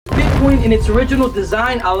Bitcoin in its original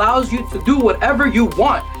design allows you to do whatever you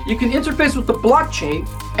want. You can interface with the blockchain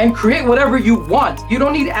and create whatever you want. You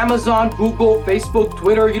don't need Amazon, Google, Facebook,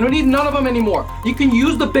 Twitter. You don't need none of them anymore. You can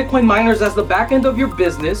use the Bitcoin miners as the back end of your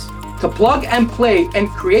business to plug and play and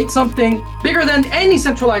create something bigger than any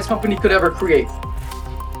centralized company could ever create.